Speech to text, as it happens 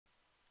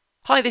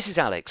Hi, this is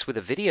Alex with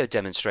a video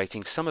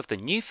demonstrating some of the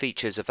new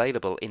features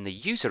available in the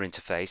user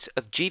interface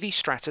of GV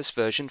STRATUS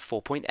version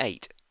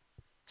 4.8.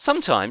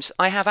 Sometimes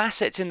I have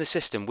assets in the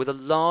system with a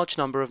large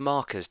number of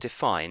markers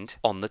defined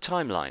on the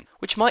timeline,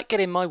 which might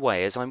get in my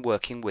way as I'm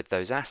working with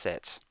those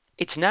assets.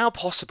 It's now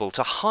possible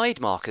to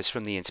hide markers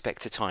from the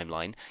inspector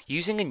timeline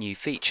using a new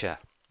feature.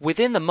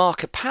 Within the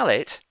marker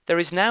palette, there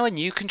is now a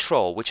new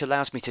control which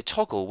allows me to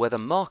toggle whether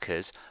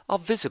markers are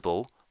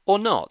visible or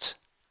not.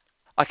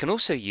 I can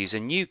also use a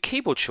new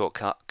keyboard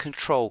shortcut,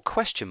 Control ?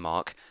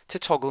 to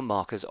toggle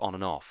markers on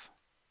and off.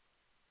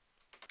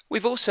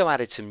 We've also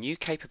added some new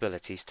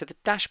capabilities to the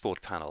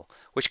dashboard panel,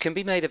 which can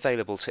be made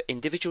available to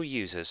individual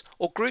users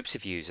or groups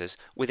of users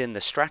within the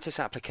STRATUS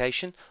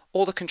application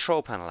or the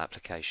control panel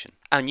application.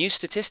 Our new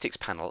statistics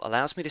panel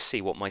allows me to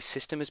see what my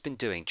system has been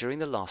doing during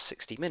the last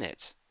 60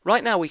 minutes.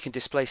 Right now we can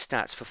display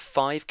stats for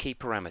 5 key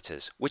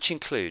parameters, which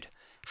include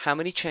how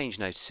many change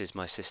notices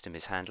my system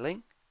is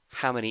handling,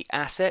 how many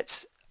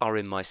assets are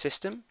in my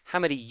system, how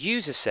many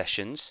user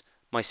sessions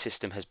my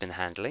system has been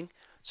handling,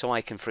 so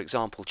I can, for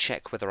example,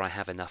 check whether I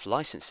have enough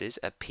licenses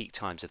at peak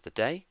times of the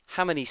day,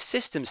 how many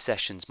system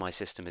sessions my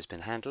system has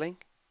been handling,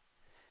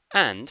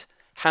 and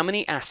how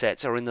many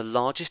assets are in the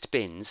largest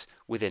bins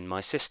within my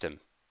system.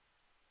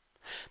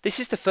 This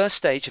is the first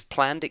stage of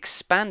planned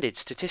expanded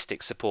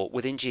statistics support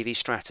within GV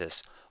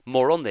STRATUS.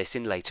 More on this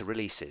in later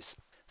releases.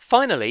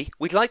 Finally,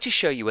 we'd like to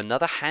show you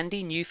another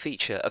handy new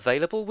feature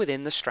available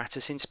within the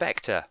STRATUS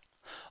Inspector.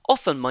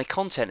 Often my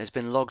content has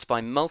been logged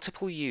by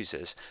multiple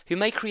users who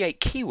may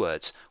create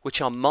keywords which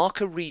are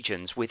marker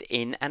regions with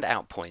in and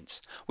out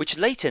points, which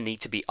later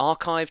need to be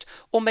archived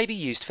or may be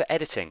used for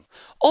editing.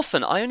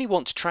 Often I only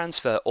want to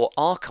transfer or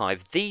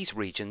archive these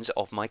regions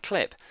of my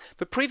clip,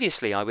 but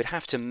previously I would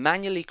have to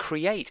manually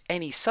create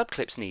any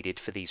subclips needed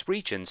for these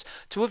regions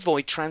to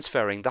avoid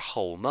transferring the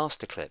whole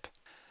master clip.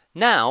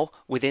 Now,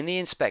 within the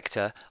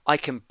inspector, I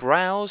can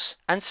browse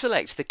and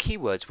select the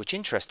keywords which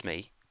interest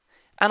me,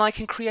 and I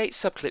can create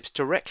subclips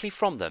directly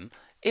from them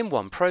in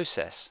one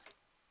process.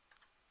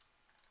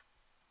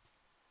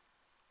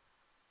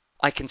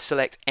 I can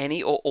select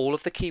any or all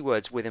of the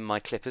keywords within my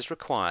clip as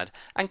required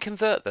and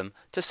convert them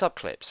to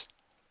subclips.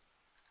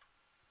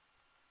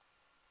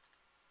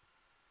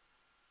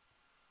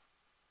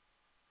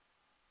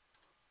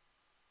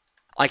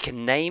 I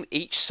can name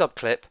each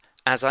subclip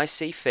as I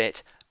see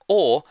fit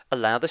or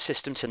allow the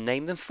system to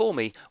name them for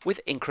me with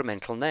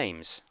incremental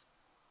names.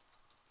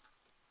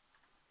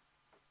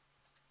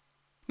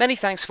 Many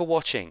thanks for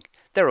watching.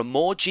 There are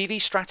more GV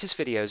STRATUS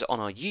videos on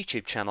our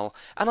YouTube channel,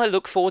 and I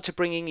look forward to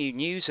bringing you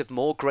news of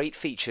more great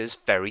features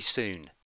very soon.